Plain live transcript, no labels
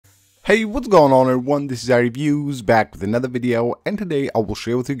Hey, what's going on everyone, this is iReviews back with another video, and today I will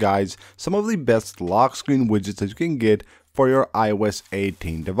share with you guys some of the best lock screen widgets that you can get for your iOS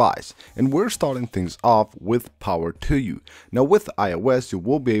 18 device. And we're starting things off with Power to You. Now with iOS, you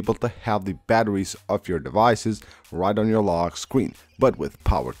will be able to have the batteries of your devices right on your lock screen. But with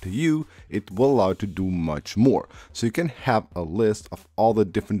Power to You, it will allow you to do much more. So you can have a list of all the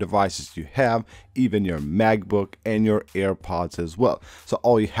different devices you have, even your MacBook and your AirPods as well. So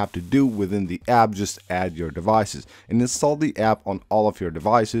all you have to do within the app, just add your devices and install the app on all of your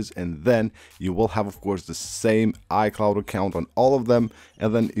devices, and then you will have, of course, the same iCloud account on all of them,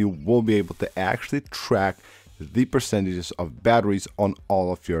 and then you will be able to actually track the percentages of batteries on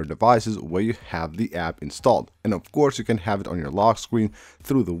all of your devices where you have the app installed. And of course you can have it on your lock screen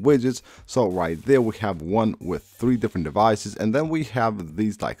through the widgets. So right there we have one with 3 different devices, and then we have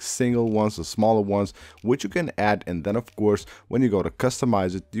these like single ones, the smaller ones, which you can add. And then of course when you go to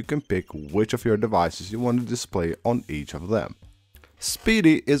customize it, you can pick which of your devices you want to display on each of them.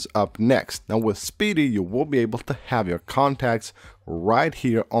 Speedy is up next. Now with Speedy, you will be able to have your contacts right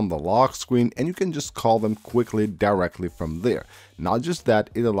here on the lock screen, and you can just call them quickly directly from there. Not just that,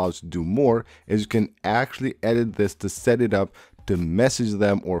 it allows you to do more, as you can actually edit this to set it up to message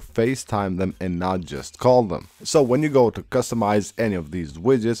them or FaceTime them and not just call them. So when you go to customize any of these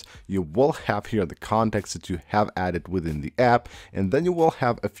widgets, you will have here the contacts that you have added within the app, and then you will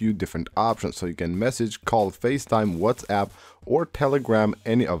have a few different options. So you can message, call, FaceTime, WhatsApp, or Telegram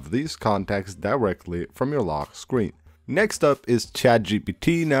any of these contacts directly from your lock screen. Next up is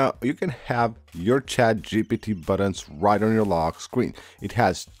ChatGPT. Now you can have your ChatGPT buttons right on your lock screen. It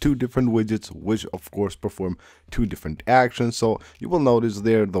has 2 different widgets which of course perform 2 different actions. So you will notice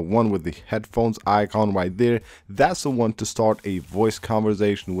there the one with the headphones icon right there, that's the one to start a voice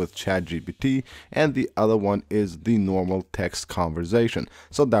conversation with ChatGPT, and the other one is the normal text conversation.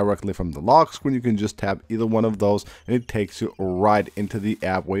 So directly from the lock screen you can just tap either one of those and it takes you right into the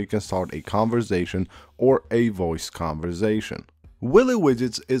app where you can start a conversation or a voice conversation. Willi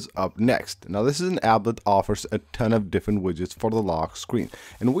Widgets is up next. Now this is an app that offers a ton of different widgets for the lock screen,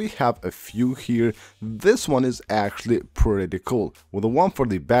 and we have a few here. This one is actually pretty cool. With the one for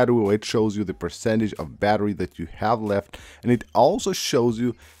the battery, where it shows you the percentage of battery that you have left, and it also shows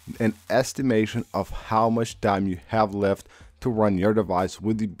you an estimation of how much time you have left to run your device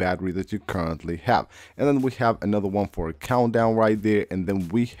with the battery that you currently have. And then we have another one for a countdown right there, and then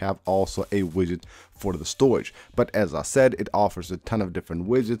we have also a widget for the storage. But as I said, it offers a ton of different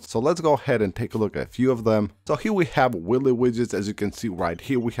widgets, so let's go ahead and take a look at a few of them. So here we have Willi Widgets. As you can see right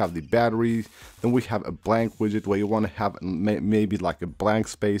here, we have the battery, then we have a blank widget where you want to have maybe like a blank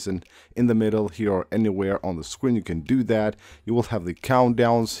space and in the middle here or anywhere on the screen. You can do that. You will have the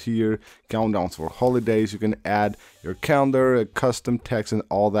countdowns here, countdowns for holidays. You can add your calendar, a custom text, and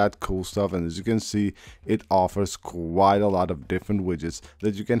all that cool stuff. And as you can see, it offers quite a lot of different widgets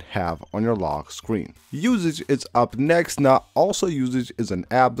that you can have on your lock screen. Usage is up next. Now also Usage is an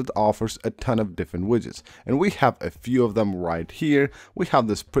app that offers a ton of different widgets, and we have a few of them right here. We have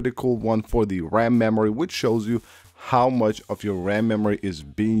this pretty cool one for the RAM memory, which shows you how much of your RAM memory is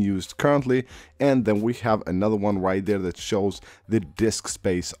being used currently, and then we have another one right there that shows the disk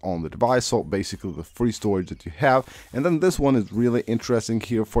space on the device, so basically the free storage that you have. And then this one is really interesting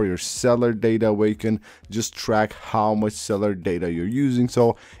here for your cellular data, where you can just track how much cellular data you're using.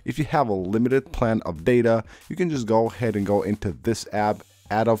 So if you have a limited plan of data, you can just go ahead and go into this app,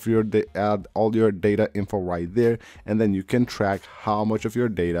 add all your data info right there, and then you can track how much of your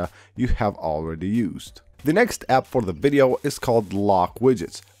data you have already used. The next app for the video is called Lock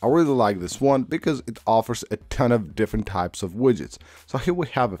Widgets. I really like this one because it offers a ton of different types of widgets. So here we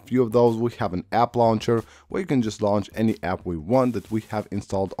have a few of those. We have an app launcher where you can just launch any app we want that we have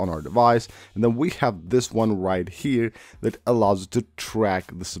installed on our device. And then we have this one right here that allows you to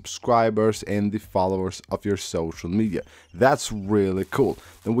track the subscribers and the followers of your social media. That's really cool.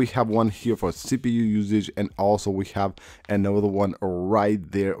 Then we have one here for CPU usage, and also we have another one right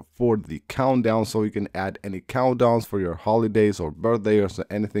there for the countdown. So you can add any countdowns for your holidays or birthdays or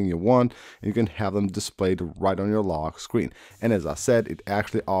anything you want, and you can have them displayed right on your lock screen. And as I said, it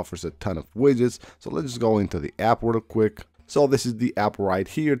actually offers a ton of widgets. So let's just go into the app real quick. So this is the app right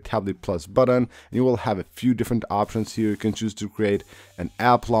here. Tap the plus button and you will have a few different options here. You can choose to create an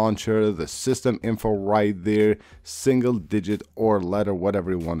app launcher, the system info right there, single digit or letter,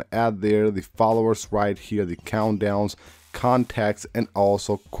 whatever you want to add there, the followers right here, the countdowns, contacts, and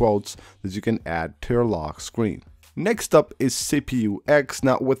also quotes that you can add to your lock screen. Next up is CPU X.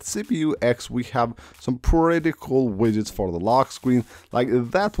 Now with CPU X we have some pretty cool widgets for the lock screen, like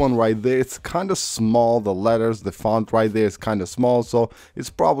that one right there. It's kind of small, the letters, the font right there is kind of small, so it's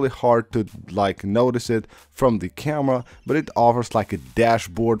probably hard to like notice it from the camera, but it offers like a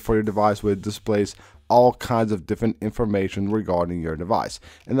dashboard for your device where it displays all kinds of different information regarding your device.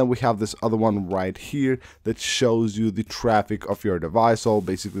 And then we have this other one right here that shows you the traffic of your device, so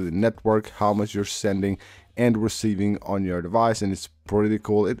basically the network, how much you're sending and receiving on your device, and it's pretty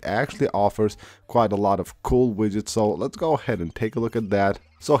cool. It actually offers quite a lot of cool widgets, so let's go ahead and take a look at that.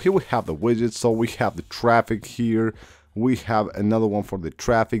 So here we have the widgets. So we have the traffic here, we have another one for the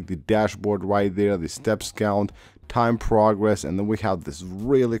traffic, the dashboard right there, the steps count, time progress, and then we have this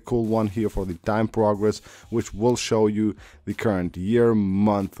really cool one here for the time progress, which will show you the current year,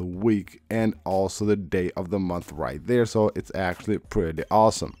 month, week, and also the day of the month right there. So it's actually pretty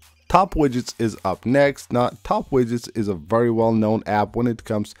awesome. Top Widgets is up next. Now, Top Widgets is a very well-known app when it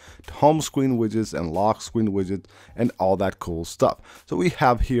comes to home screen widgets and lock screen widgets and all that cool stuff. So we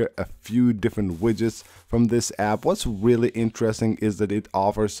have here a few different widgets from this app. What's really interesting is that it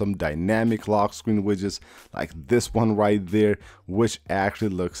offers some dynamic lock screen widgets like this one right there, which actually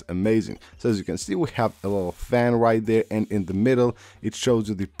looks amazing. So as you can see, we have a little fan right there, and in the middle it shows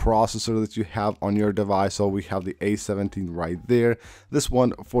you the processor that you have on your device. So we have the A17 right there, this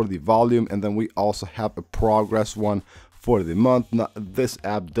one for the volume, and then we also have a progress one for the month. Now, this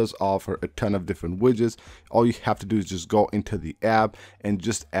app does offer a ton of different widgets. All you have to do is just go into the app and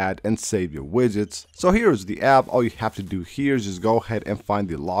just add and save your widgets. So here's the app. All you have to do here is just go ahead and find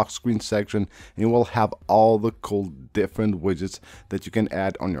the lock screen section, and you will have all the cool different widgets that you can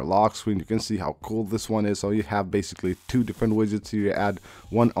add on your lock screen. You can see how cool this one is. So you have basically two different widgets here. You add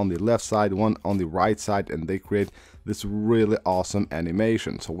one on the left side, one on the right side, and they create this really awesome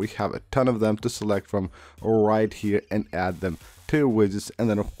animation. So we have a ton of them to select from right here and add them to your widgets, and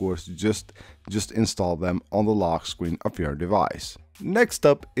then of course just install them on the lock screen of your device. Next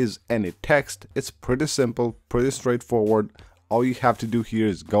up is any text. It's pretty simple, pretty straightforward. All you have to do here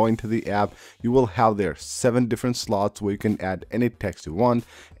is go into the app. You will have there 7 different slots where you can add any text you want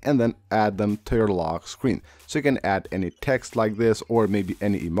and then add them to your lock screen. So you can add any text like this or maybe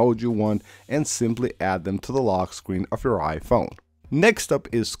any emoji you want and simply add them to the lock screen of your iPhone. Next up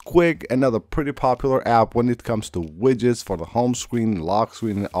is Quike, another pretty popular app when it comes to widgets for the home screen, lock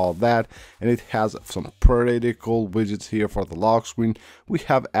screen, and all that. And it has some pretty cool widgets here for the lock screen. We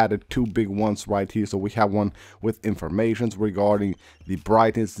have added 2 big ones right here. So we have one with information regarding the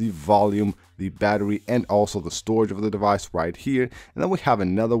brightness, the volume, the battery, and also the storage of the device right here. And then we have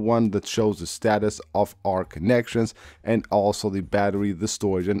another one that shows the status of our connections and also the battery, the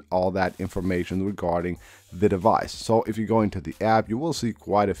storage, and all that information regarding the device. So if you go into the app, you will see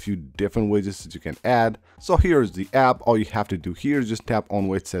quite a few different widgets that you can add. So here's the app. All you have to do here is just tap on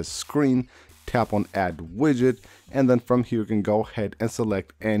where it says screen, tap on add widget, and then from here you can go ahead and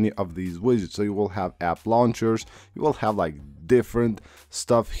select any of these widgets. So you will have app launchers, you will have like different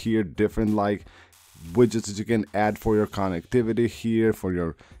stuff here, different like widgets that you can add for your connectivity here, for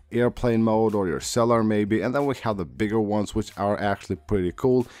your airplane mode or your cellular maybe. And then we have the bigger ones which are actually pretty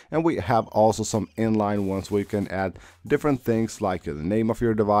cool, and we have also some inline ones where you can add different things like the name of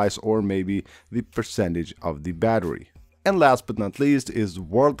your device or maybe the percentage of the battery. And last but not least is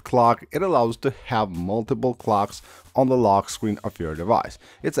World Clock. It allows to have multiple clocks on the lock screen of your device.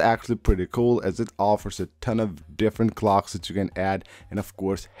 It's actually pretty cool as it offers a ton of different clocks that you can add and of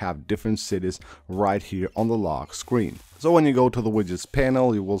course have different cities right here on the lock screen. So when you go to the widgets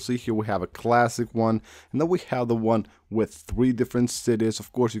panel, you will see here we have a classic one, and then we have the one with 3 different cities.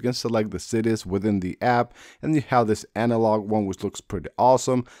 Of course, you can select the cities within the app, and you have this analog one which looks pretty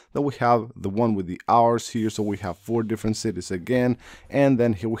awesome. Then we have the one with the hours here, so we have 4 different cities again, and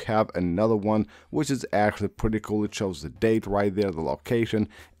then here we have another one which is actually pretty cool. It shows the date right there, the location,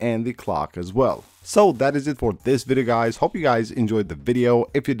 and the clock as well. So that is it for this video, guys. Hope you guys enjoyed the video.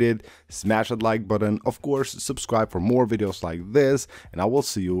 If you did, smash that like button. Of course, subscribe for more videos like this, and I will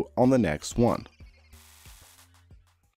see you on the next one.